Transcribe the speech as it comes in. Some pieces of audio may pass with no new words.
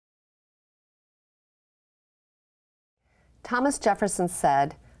Thomas Jefferson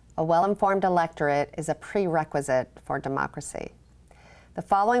said, "A well-informed electorate is a prerequisite for democracy." The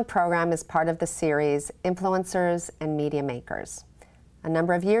following program is part of the series Influencers and Media Makers. A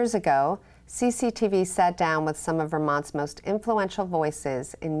number of years ago, CCTV sat down with some of Vermont's most influential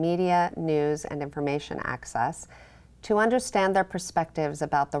voices in media, news, and information access to understand their perspectives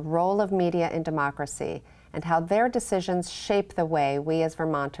about the role of media in democracy and how their decisions shape the way we as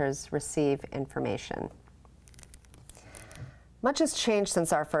Vermonters receive information. Much has changed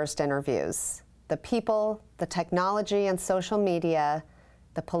since our first interviews. The people, the technology and social media,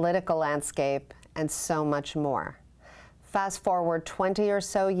 the political landscape, and so much more. Fast forward 20 or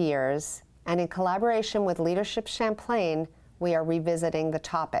so years, and in collaboration with Leadership Champlain, we are revisiting the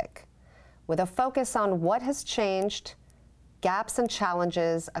topic with a focus on what has changed, gaps and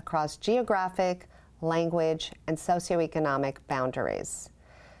challenges across geographic, language, and socioeconomic boundaries.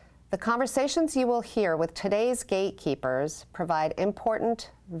 The conversations you will hear with today's gatekeepers provide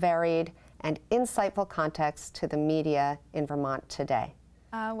important, varied, and insightful context to the media in Vermont today.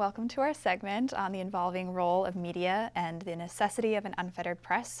 Welcome to our segment on the evolving role of media and the necessity of an unfettered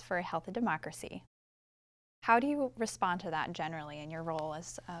press for a healthy democracy. How do you respond to that generally in your role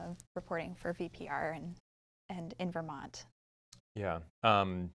as reporting for VPR and in Vermont? Yeah,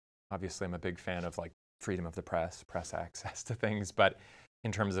 obviously I'm a big fan of like freedom of the press access to things, but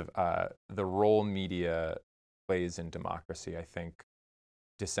in terms of the role media plays in democracy, I think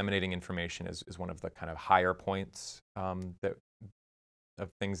disseminating information is one of the kind of higher points of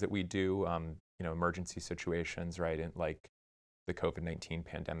things that we do. Emergency situations, right? And like the COVID-19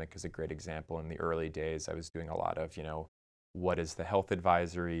 pandemic is a great example. In the early days, I was doing a lot of, what is the health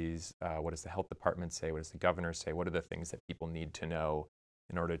advisories? What does the health department say? What does the governor say? What are the things that people need to know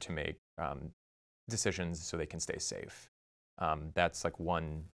in order to make decisions so they can stay safe? That's like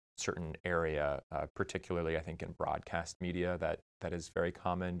one certain area, particularly I think in broadcast media, that is very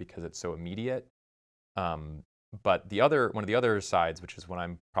common because it's so immediate. But one of the other sides, which is what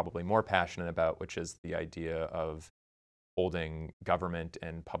I'm probably more passionate about, which is the idea of holding government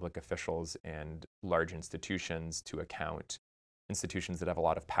and public officials and large institutions to account, institutions that have a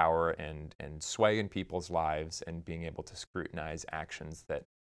lot of power and sway in people's lives, and being able to scrutinize actions that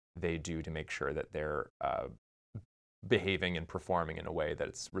they do to make sure that they're behaving and performing in a way that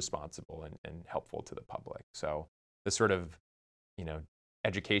it's responsible and helpful to the public. So the sort of,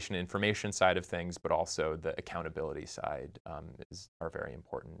 education and information side of things, but also the accountability side are very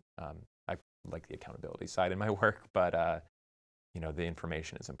important. I like the accountability side in my work, but the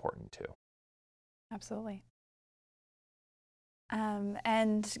information is important too. Absolutely.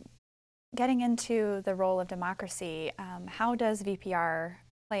 And getting into the role of democracy, how does VPR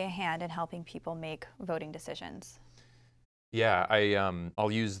play a hand in helping people make voting decisions? Yeah,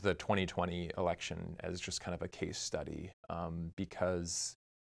 I'll use the 2020 election as just kind of a case study because,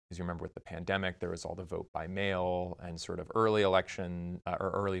 as you remember with the pandemic, there was all the vote by mail and sort of early election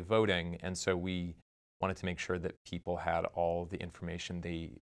or early voting. And so we wanted to make sure that people had all the information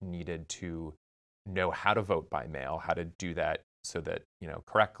they needed to know how to vote by mail, how to do that so that,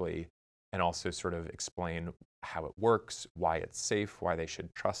 correctly, and also sort of explain how it works, why it's safe, why they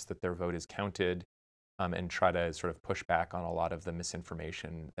should trust that their vote is counted. And try to sort of push back on a lot of the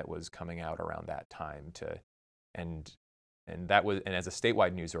misinformation that was coming out around that time. And as a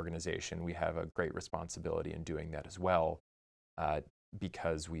statewide news organization, we have a great responsibility in doing that as well,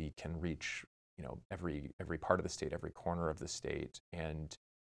 because we can reach every part of the state, every corner of the state, and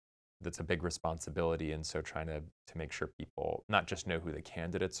that's a big responsibility. And so trying to make sure people not just know who the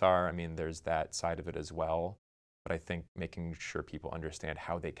candidates are. I mean, there's that side of it as well. But I think making sure people understand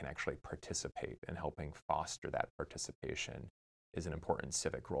how they can actually participate and helping foster that participation is an important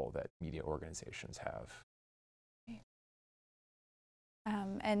civic role that media organizations have.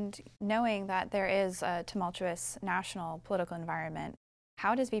 And knowing that there is a tumultuous national political environment,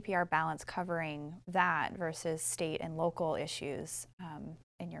 how does VPR balance covering that versus state and local issues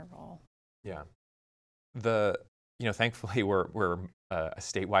in your role? Yeah. Thankfully we're a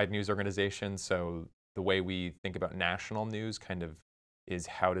statewide news organization, so the way we think about national news kind of is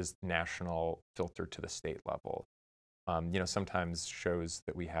how does national filter to the state level. Sometimes shows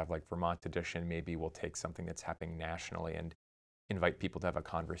that we have like Vermont Edition, maybe we'll take something that's happening nationally and invite people to have a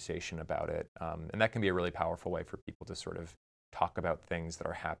conversation about it. And that can be a really powerful way for people to sort of talk about things that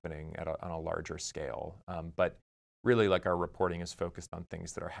are happening on a larger scale. But really, like, our reporting is focused on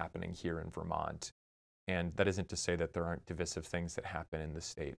things that are happening here in Vermont. And that isn't to say that there aren't divisive things that happen in the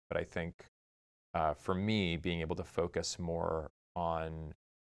state, but I think for me, being able to focus more on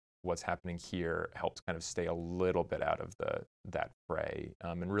what's happening here helps kind of stay a little bit out of that fray,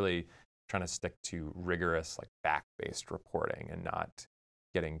 and really trying to stick to rigorous, like fact-based reporting and not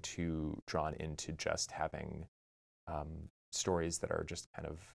getting too drawn into just having stories that are just kind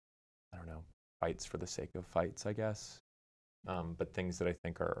of, I don't know, fights for the sake of fights, I guess. But things that I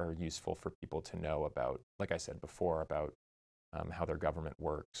think are useful for people to know about, like I said before, about how their government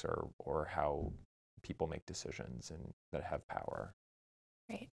works or how people make decisions and that have power.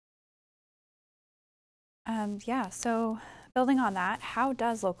 Great. Yeah, so building on that, how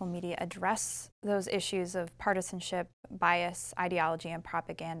does local media address those issues of partisanship, bias, ideology, and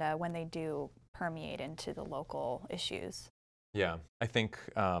propaganda when they do permeate into the local issues? Yeah, I think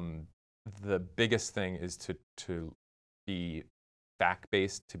the biggest thing is to be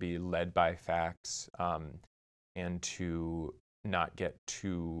fact-based, to be led by facts, and to not get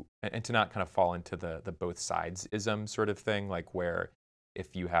too, and to not kind of fall into the both sides-ism sort of thing, like where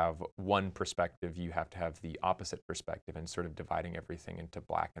if you have one perspective, you have to have the opposite perspective, and sort of dividing everything into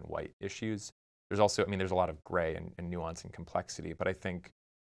black and white issues. There's also, I mean, there's a lot of gray and nuance and complexity, but I think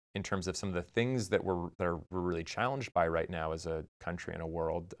in terms of some of the things that we're really challenged by right now as a country and a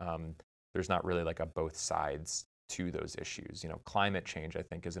world, there's not really like a both sides to those issues. You know, climate change, I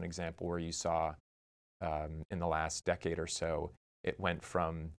think, is an example where you saw in the last decade or so, it went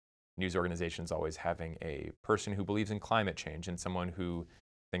from news organizations always having a person who believes in climate change and someone who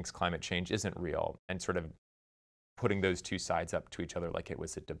thinks climate change isn't real, and sort of putting those two sides up to each other like it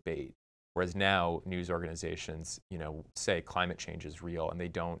was a debate. Whereas now news organizations, you know, say climate change is real, and they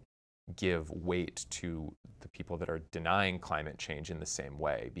don't give weight to the people that are denying climate change in the same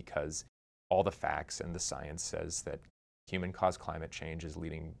way, because all the facts and the science says that human-caused climate change is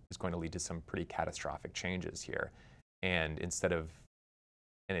going to lead to some pretty catastrophic changes here. And instead of,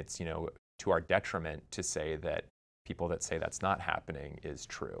 and it's, you know, to our detriment to say that people that say that's not happening is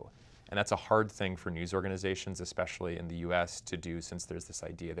true. And that's a hard thing for news organizations, especially in the US, to do, since there's this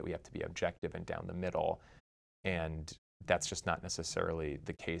idea that we have to be objective and down the middle. And that's just not necessarily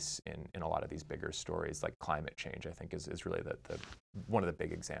the case in a lot of these bigger stories. Like climate change, I think, is really one of the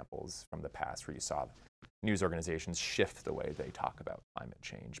big examples from the past where you saw news organizations shift the way they talk about climate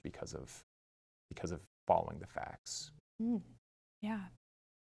change because of following the facts. Yeah.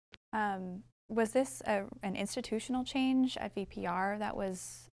 Was this an institutional change at VPR that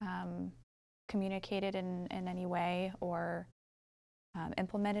was communicated in any way, or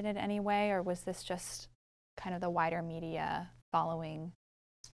implemented in any way, or was this just kind of the wider media following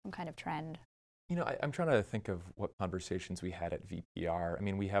some kind of trend? You know, I'm trying to think of what conversations we had at VPR. I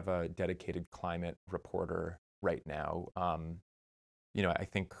mean, we have a dedicated climate reporter right now. You know, I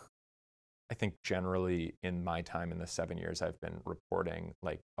think generally in my time in the 7 years I've been reporting,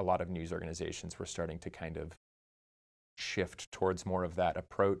 like a lot of news organizations were starting to kind of shift towards more of that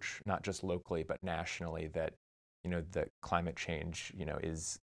approach, not just locally, but nationally, that, you know, that climate change, you know,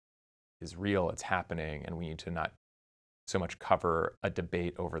 is real, it's happening, and we need to not so much cover a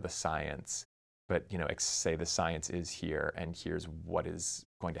debate over the science, but, you know, say the science is here, and here's what is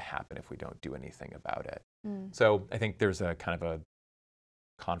going to happen if we don't do anything about it. So I think there's a kind of a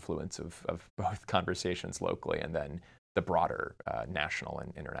confluence of both conversations locally and then the broader national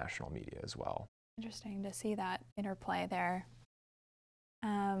and international media as well. Interesting to see that interplay there.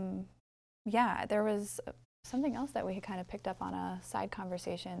 Yeah, there was something else that we had kind of picked up on a side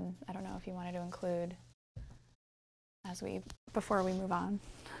conversation. I don't know if you wanted to include before we move on.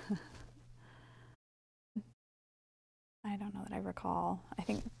 I don't know that I recall. I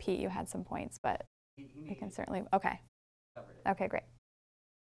think, Pete, you had some points, but we can certainly, okay. Okay, great.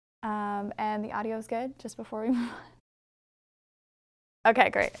 And the audio is good just before we move on? Okay,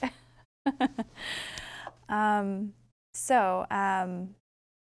 great.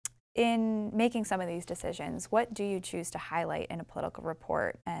 In making some of these decisions, what do you choose to highlight in a political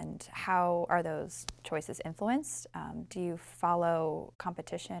report, and how are those choices influenced? Do you follow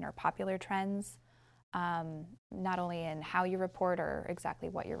competition or popular trends, not only in how you report or exactly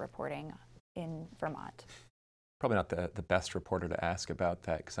what you're reporting in Vermont? Probably not the best reporter to ask about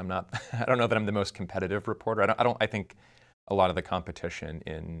that, because I don't know that I'm the most competitive reporter. I think a lot of the competition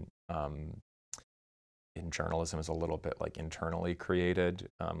in journalism is a little bit like internally created.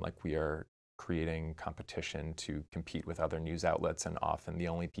 Like we are creating competition to compete with other news outlets, and often the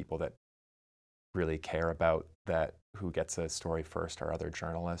only people that really care about that, who gets a story first, are other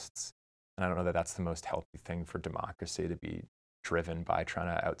journalists. And I don't know that that's the most healthy thing for democracy, to be driven by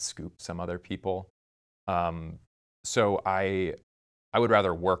trying to outscoop some other people. So I would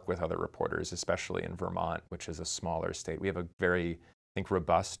rather work with other reporters, especially in Vermont, which is a smaller state. We have a very, I think,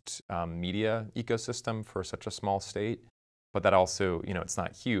 robust media ecosystem for such a small state, but that also, you know, it's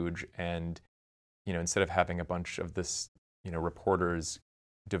not huge. And, you know, instead of having a bunch of this, you know, reporters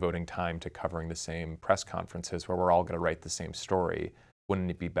devoting time to covering the same press conferences where we're all going to write the same story,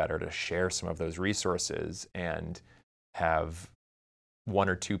 wouldn't it be better to share some of those resources and have one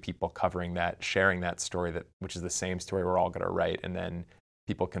or two people covering that, sharing that story, which is the same story we're all going to write, and then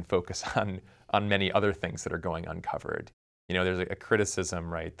people can focus on many other things that are going uncovered. There's a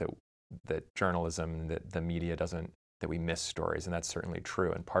criticism, right, that journalism, that the media that we miss stories, and that's certainly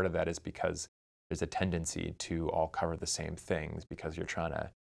true. And part of that is because there's a tendency to all cover the same things because you're trying to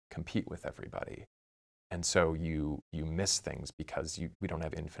compete with everybody. And so you miss things because we don't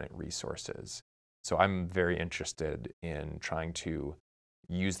have infinite resources. So I'm very interested in trying to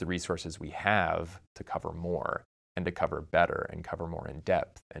use the resources we have to cover more and to cover better and cover more in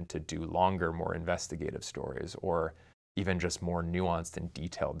depth and to do longer, more investigative stories, or even just more nuanced and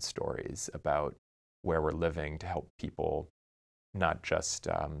detailed stories about where we're living to help people not just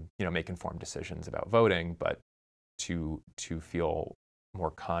make informed decisions about voting, but to feel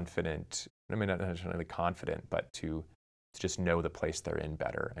more confident. I mean, not necessarily confident, but to just know the place they're in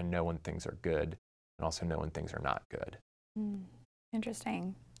better and know when things are good and also know when things are not good.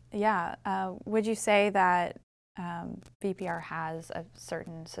 Interesting. Yeah. Would you say that VPR has a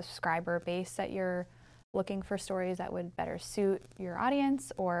certain subscriber base that you're looking for stories that would better suit your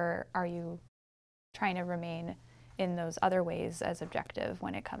audience, or are you trying to remain in those other ways as objective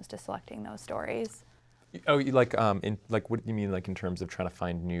when it comes to selecting those stories? Oh, what do you mean, like in terms of trying to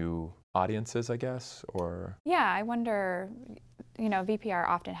find new audiences, I guess, or? Yeah, I wonder, VPR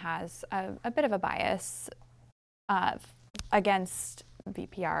often has a bit of a bias against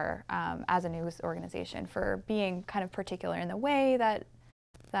VPR as a news organization for being kind of particular in the way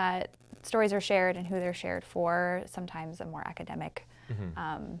that stories are shared and who they're shared for, sometimes a more academic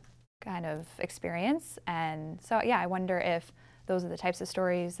kind of experience. And so, I wonder if those are the types of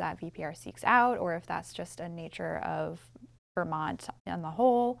stories that VPR seeks out, or if that's just a nature of Vermont on the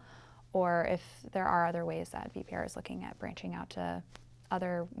whole, or if there are other ways that VPR is looking at branching out to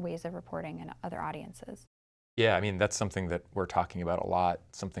other ways of reporting and other audiences. Yeah, I mean, that's something that we're talking about a lot,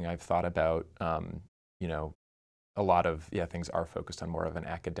 something I've thought about. A lot of things are focused on more of an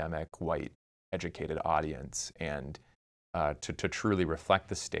academic, white, educated audience, and to truly reflect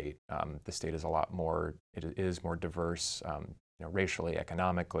the state is a lot more. It is more diverse, racially,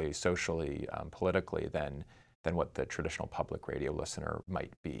 economically, socially, politically than what the traditional public radio listener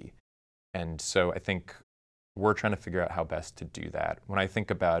might be. And so I think we're trying to figure out how best to do that. When I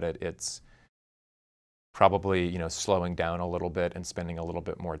think about it, it's probably slowing down a little bit and spending a little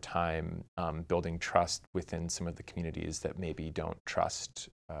bit more time building trust within some of the communities that maybe don't trust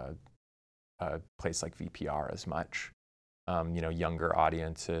a place like VPR as much. Younger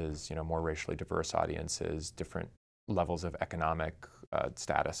audiences, more racially diverse audiences, different levels of economic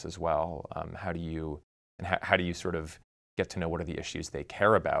status as well. How do you sort of get to know what are the issues they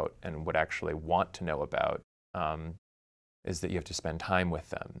care about and would actually want to know about? Is that you have to spend time with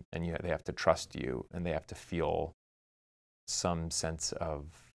them, and they have to trust you, and they have to feel some sense of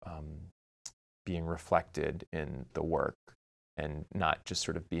being reflected in the work, and not just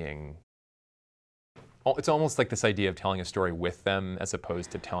sort of being. It's almost like this idea of telling a story with them as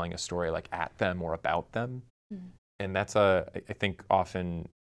opposed to telling a story like at them or about them. And that's I think often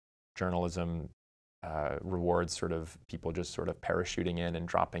journalism rewards sort of people just sort of parachuting in and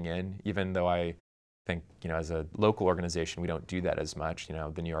dropping in, even though I think, as a local organization, we don't do that as much.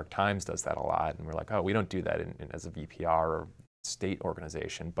 The New York Times does that a lot, and we're like, oh, we don't do that as a VPR or state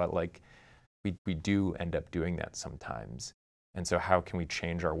organization, but like we do end up doing that sometimes. And so how can we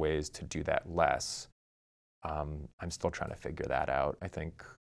change our ways to do that less? I'm still trying to figure that out. I think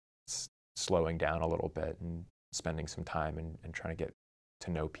slowing down a little bit and spending some time and trying to get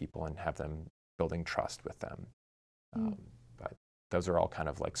to know people and have them building trust with them. But those are all kind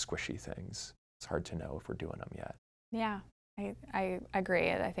of like squishy things. It's hard to know if we're doing them yet. Yeah, I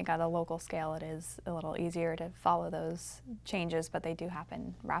agree. I think on a local scale, it is a little easier to follow those changes, but they do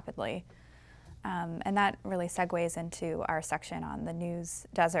happen rapidly. And that really segues into our section on the news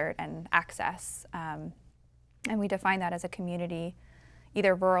desert and access. And we define that as a community,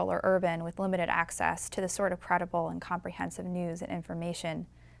 either rural or urban, with limited access to the sort of credible and comprehensive news and information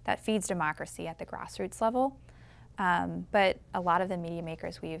that feeds democracy at the grassroots level. But a lot of the media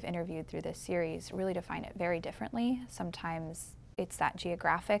makers we've interviewed through this series really define it very differently. Sometimes it's that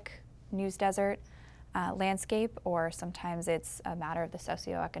geographic news desert landscape, or sometimes it's a matter of the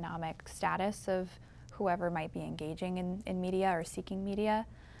socio-economic status of whoever might be engaging in media or seeking media.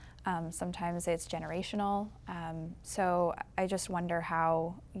 Sometimes it's generational. So I just wonder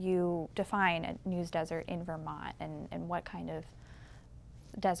how you define a news desert in Vermont and what kind of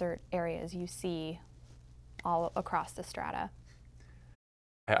desert areas you see all across the strata.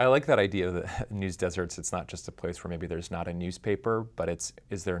 I like that idea of the news deserts. It's not just a place where maybe there's not a newspaper, but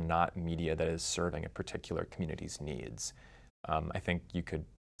is there not media that is serving a particular community's needs? I think you could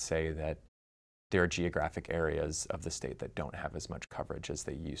say that there are geographic areas of the state that don't have as much coverage as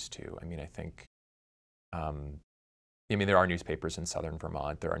they used to. I mean, I think, there are newspapers in southern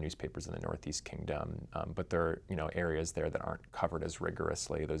Vermont, there are newspapers in the Northeast Kingdom, but there are, areas there that aren't covered as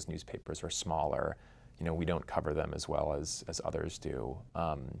rigorously. Those newspapers are smaller. We don't cover them as well as others do.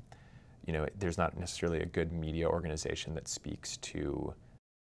 There's not necessarily a good media organization that speaks to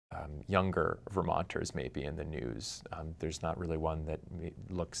younger Vermonters maybe in the news. There's not really one that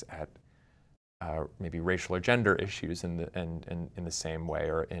looks at maybe racial or gender issues in the same way,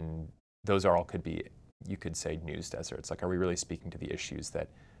 or those all could be, you could say, news deserts. Like, are we really speaking to the issues that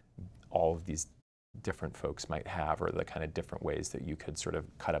all of these different folks might have, or the kind of different ways that you could sort of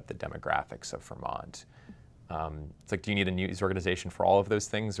cut up the demographics of Vermont? It's like, do you need a news organization for all of those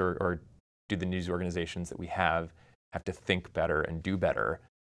things, or do the news organizations that we have to think better and do better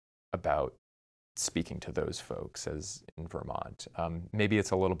about speaking to those folks as in Vermont? Maybe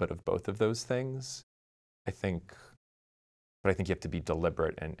it's a little bit of both of those things, I think, but I think you have to be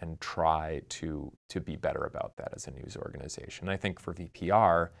deliberate and try to be better about that as a news organization. And I think for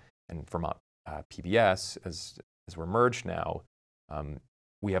VPR and Vermont PBS, as we're merged now,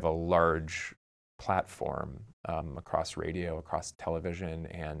 we have a large platform across radio, across television,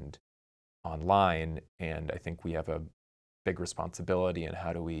 and online, and I think we have a big responsibility in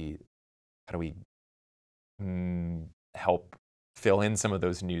how do we help fill in some of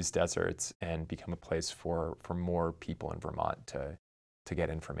those news deserts and become a place for more people in Vermont to get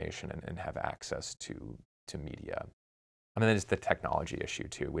information and have access to media. I mean, there's the technology issue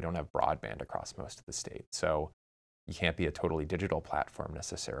too. We don't have broadband across most of the state, so you can't be a totally digital platform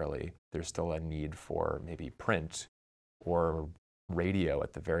necessarily. There's still a need for maybe print or radio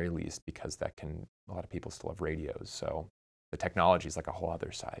at the very least, because a lot of people still have radios. So the technology is like a whole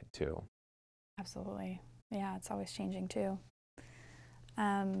other side too. Absolutely. Yeah, it's always changing too.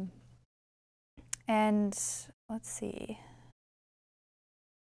 And let's see.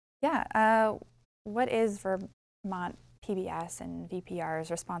 Yeah, what is Vermont PBS and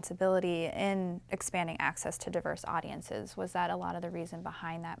VPR's responsibility in expanding access to diverse audiences? Was that a lot of the reason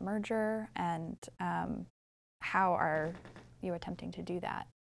behind that merger? And how are you attempting to do that?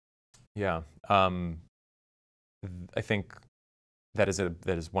 Yeah, I think that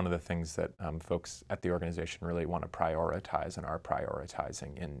is one of the things that folks at the organization really want to prioritize and are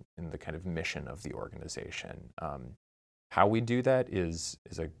prioritizing in the kind of mission of the organization. How we do that is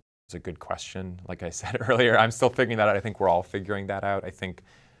a good question. Like I said earlier, I'm still figuring that out. I think we're all figuring that out. I think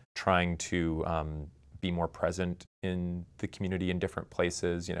trying to be more present in the community in different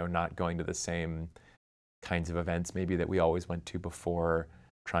places, not going to the same kinds of events maybe that we always went to before,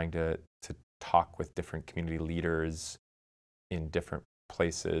 trying to talk with different community leaders in different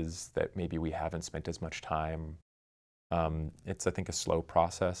places that maybe we haven't spent as much time. It's, I think, a slow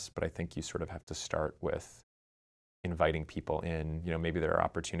process, but I think you sort of have to start with inviting people in. Maybe there are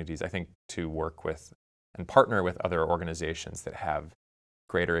opportunities, I think, to work with and partner with other organizations that have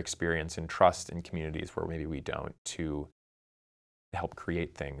greater experience and trust in communities where maybe we don't, to help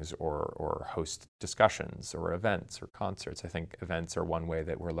create things or host discussions or events or concerts. I think events are one way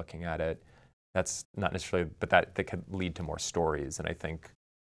that we're looking at it. That's not necessarily, but that could lead to more stories. And I think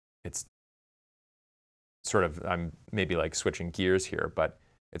it's sort of, I'm maybe like switching gears here, but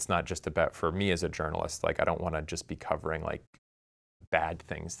it's not just about, for me as a journalist, like I don't want to just be covering like bad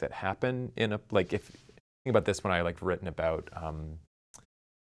things that happen in like, if think about this, when I like written about, I don't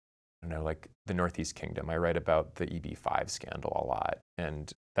know, like the Northeast Kingdom, I write about the EB5 scandal a lot.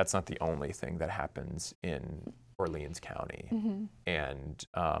 And that's not the only thing that happens in Orleans County. Mm-hmm. And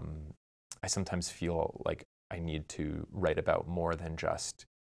I sometimes feel like I need to write about more than just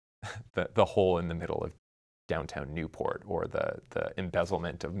the hole in the middle of downtown Newport or the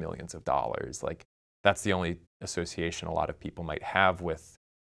embezzlement of millions of dollars. Like, that's the only association a lot of people might have with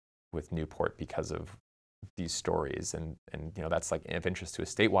Newport because of these stories, and that's like of interest to a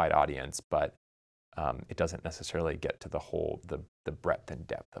statewide audience, but it doesn't necessarily get to the breadth and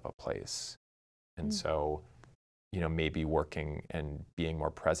depth of a place. And so, maybe working and being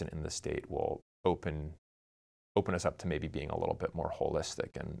more present in the state will open us up to maybe being a little bit more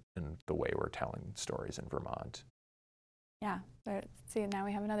holistic in the way we're telling stories in Vermont. Yeah, see, now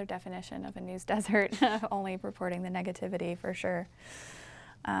we have another definition of a news desert, only reporting the negativity for sure.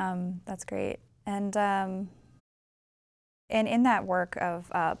 That's great. And in that work of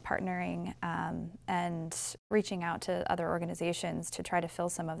partnering and reaching out to other organizations to try to fill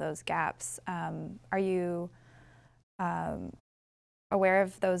some of those gaps, are you aware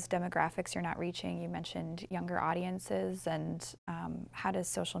of those demographics you're not reaching? You mentioned younger audiences, and how does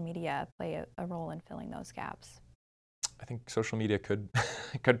social media play a role in filling those gaps? I think social media could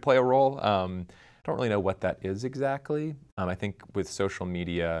could play a role. I don't really know what that is exactly. I think with social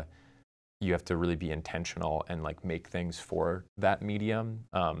media, you have to really be intentional and like make things for that medium.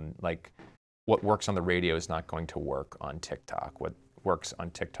 Like what works on the radio is not going to work on TikTok. What works on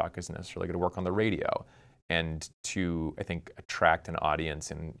TikTok isn't necessarily going to work on the radio. And to, I think, attract an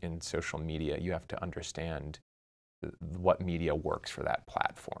audience in social media, you have to understand what media works for that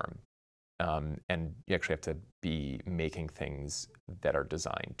platform. And you actually have to be making things that are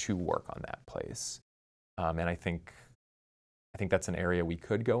designed to work on that place. And I think that's an area we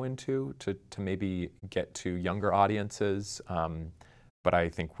could go into to maybe get to younger audiences. But I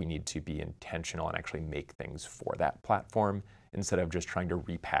think we need to be intentional and actually make things for that platform instead of just trying to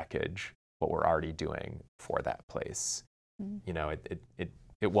repackage what we're already doing for that place. You know, it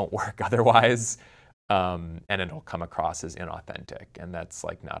won't work otherwise, and it'll come across as inauthentic, and that's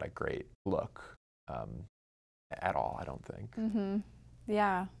like not a great look at all, I don't think. Mm-hmm.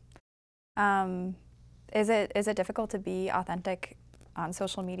 Yeah. Is it difficult to be authentic on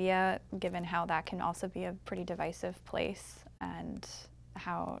social media, given how that can also be a pretty divisive place, and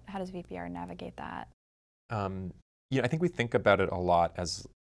how does VPR navigate that? I think we think about it a lot as,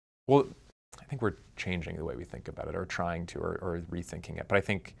 well, I think we're changing the way we think about it, or trying to, or rethinking it. But I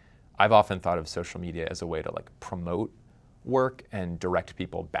think I've often thought of social media as a way to like promote work and direct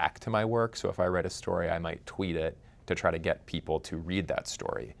people back to my work. So if I read a story, I might tweet it to try to get people to read that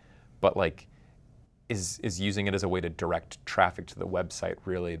story. But like, is using it as a way to direct traffic to the website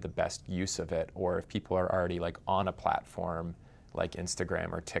really the best use of it? Or if people are already like on a platform like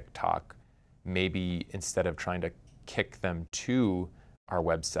Instagram or TikTok, maybe instead of trying to kick them to our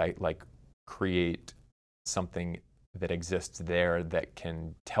website, like create something that exists there that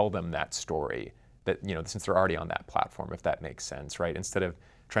can tell them that story, that, you know, since they're already on that platform, if that makes sense, right? Instead of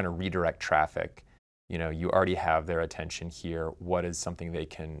trying to redirect traffic, you know, you already have their attention here. What is something they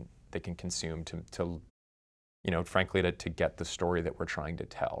can consume to you know, frankly, to get the story that we're trying to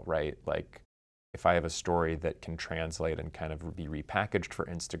tell, right? Like, if I have a story that can translate and kind of be repackaged for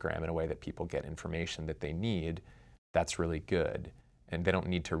Instagram in a way that people get information that they need, that's really good. And they don't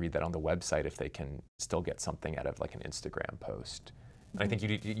need to read that on the website if they can still get something out of like an Instagram post. And I think you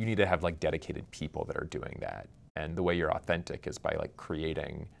need to have like dedicated people that are doing that. And the way you're authentic is by like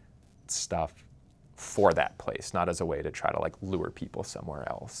creating stuff for that place, not as a way to try to like lure people somewhere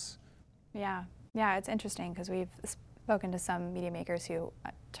else. Yeah, it's interesting because we've spoken to some media makers who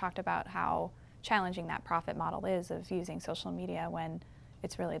talked about how challenging that profit model is of using social media when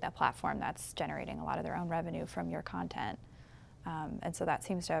it's really that platform that's generating a lot of their own revenue from your content. And so that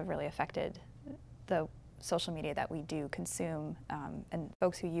seems to have really affected the social media that we do consume, and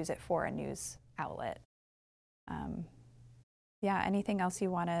folks who use it for a news outlet. Yeah, anything else you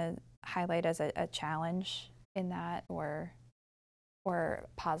want to highlight as a challenge in that, or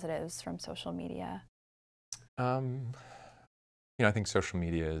positives from social media? You know, I think social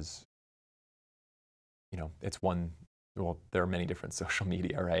media is, you know, it's one, well, there are many different social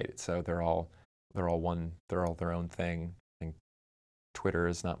media, right? So they're all their own thing. I think Twitter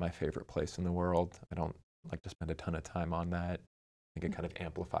is not my favorite place in the world. I don't like to spend a ton of time on that. I think it kind of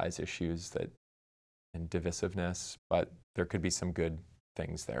amplifies issues and divisiveness, but there could be some good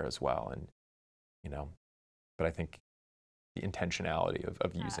things there as well. And, you know, but I think the intentionality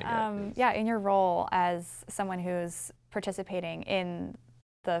of using it. Yeah, in your role as someone who's participating in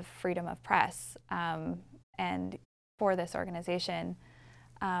the freedom of press and for this organization,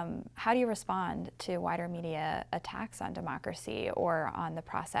 how do you respond to wider media attacks on democracy or on the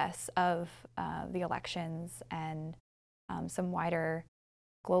process of the elections and some wider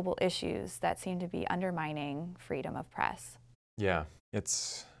global issues that seem to be undermining freedom of press? Yeah,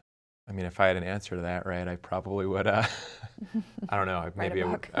 I mean, if I had an answer to that, right, I probably would, I don't know, maybe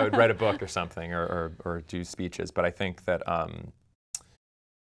I would write a book or something, or do speeches. But I think that, oh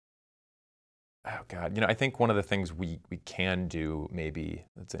God, you know, I think one of the things we can do, maybe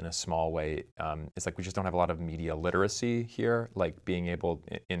it's in a small way, is like we just don't have a lot of media literacy here, like being able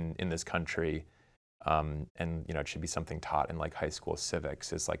in this country, and, you know, it should be something taught in like high school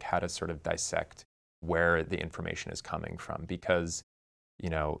civics, is like how to sort of dissect where the information is coming from. Because, you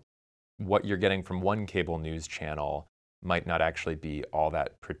know, what you're getting from one cable news channel might not actually be all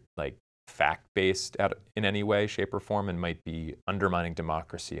that like fact-based in any way, shape, or form, and might be undermining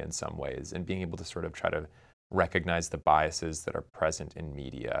democracy in some ways. And being able to sort of try to recognize the biases that are present in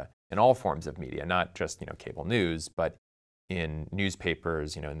media, in all forms of media, not just, you know, cable news, but in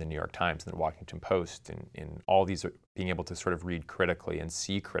newspapers, in the New York Times and the Washington Post, and in all these, being able to sort of read critically and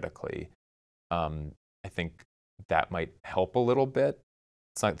see critically, I think that might help a little bit.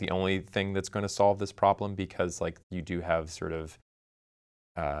 It's not the only thing that's going to solve this problem, because like you do have sort of,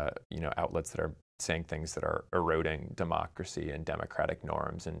 outlets that are saying things that are eroding democracy and democratic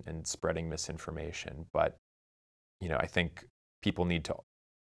norms and spreading misinformation. But, I think people need to,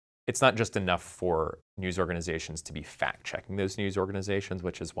 it's not just enough for news organizations to be fact-checking those news organizations,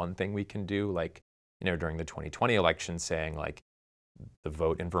 which is one thing we can do. Like, during the 2020 election, saying like the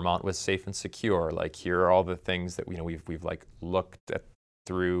vote in Vermont was safe and secure. Like, here are all the things that we've like looked at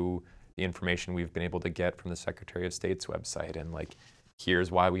through the information we've been able to get from the Secretary of State's website, and like,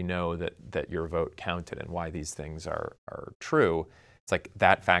 here's why we know that your vote counted and why these things are true. It's like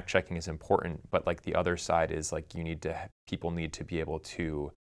that fact-checking is important, but like the other side is like people need to be able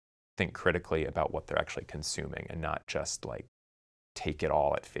to think critically about what they're actually consuming, and not just like take it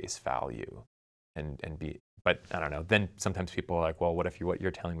all at face value and be, but I don't know, then sometimes people are like, well, what if what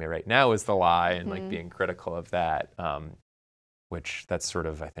you're telling me right now is the lie, and like being critical of that, which that's sort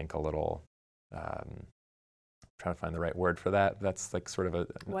of, I think, a little, trying to find the right word for that. That's like sort of a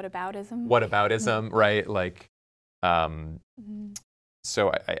whataboutism, right? Like,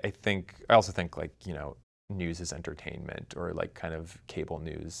 so I also think like, news is entertainment, or like kind of cable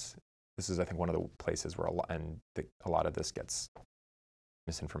news. This is, I think, one of the places where a lot of this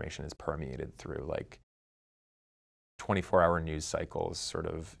misinformation is permeated through like 24-hour news cycles. Sort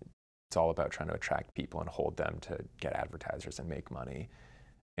of, it's all about trying to attract people and hold them to get advertisers and make money.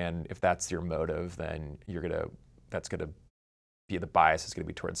 And if that's your motive, then that's gonna be, the bias is gonna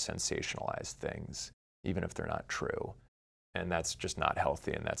be towards sensationalized things, even if they're not true. And that's just not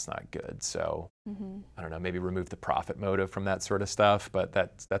healthy, and that's not good. So I don't know, maybe remove the profit motive from that sort of stuff, but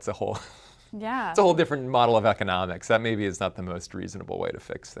that's a whole, it's a whole different model of economics. That maybe is not the most reasonable way to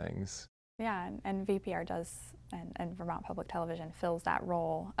fix things. Yeah, and VPR does, and Vermont Public Television fills that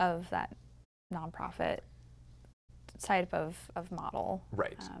role of that nonprofit type of model.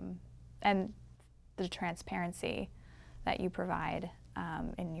 Right. And the transparency that you provide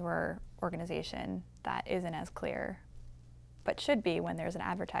in your organization that isn't as clear, but should be when there's an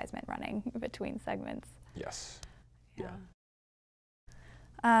advertisement running between segments. Yes. Yeah.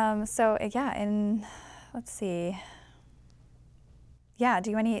 Let's see. Yeah,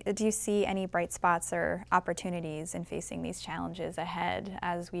 do you see any bright spots or opportunities in facing these challenges ahead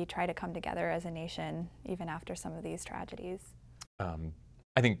as we try to come together as a nation, even after some of these tragedies?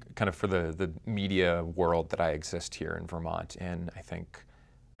 I think kind of for the media world that I exist here in Vermont, and I think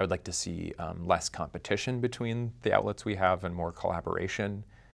I would like to see less competition between the outlets we have and more collaboration,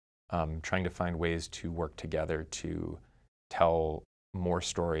 trying to find ways to work together to tell more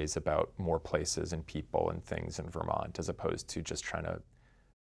stories about more places and people and things in Vermont, as opposed to just trying to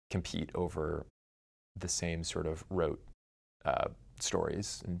compete over the same sort of rote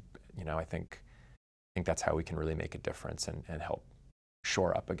stories. And I think that's how we can really make a difference and help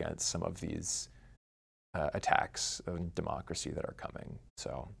shore up against some of these attacks on democracy that are coming.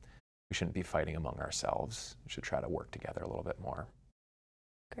 So we shouldn't be fighting among ourselves. We should try to work together a little bit more.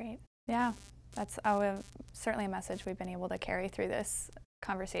 Great. Yeah, that's certainly a message we've been able to carry through this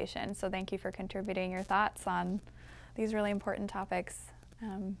conversation. So thank you for contributing your thoughts on these really important topics.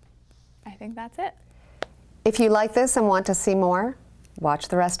 I think that's it. If you like this and want to see more, watch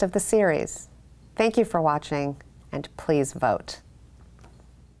the rest of the series. Thank you for watching, and please vote.